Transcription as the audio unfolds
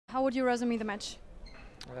How would you resume the match?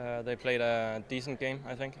 They played a decent game,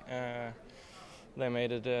 I think. They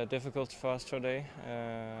made it difficult for us today.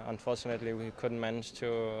 Unfortunately, we couldn't manage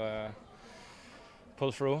to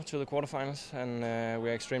pull through to the quarterfinals, and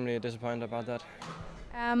we're extremely disappointed about that.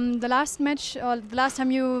 The last match, or the last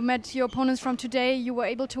time you met your opponents from today, you were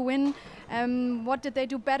able to win. What did they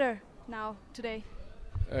do better now today?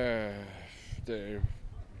 They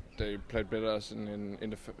played better in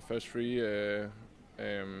the first three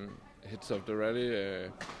hits of the rally.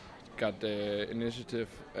 Got the initiative,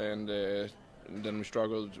 and then we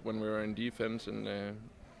struggled when we were in defense, and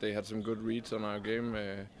they had some good reads on our game.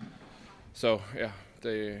 So yeah,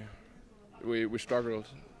 we struggled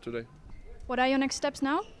today. What are your next steps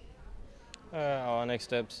now? Our next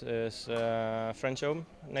steps is French Open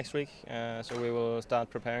next week, so we will start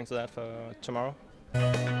preparing for that for tomorrow.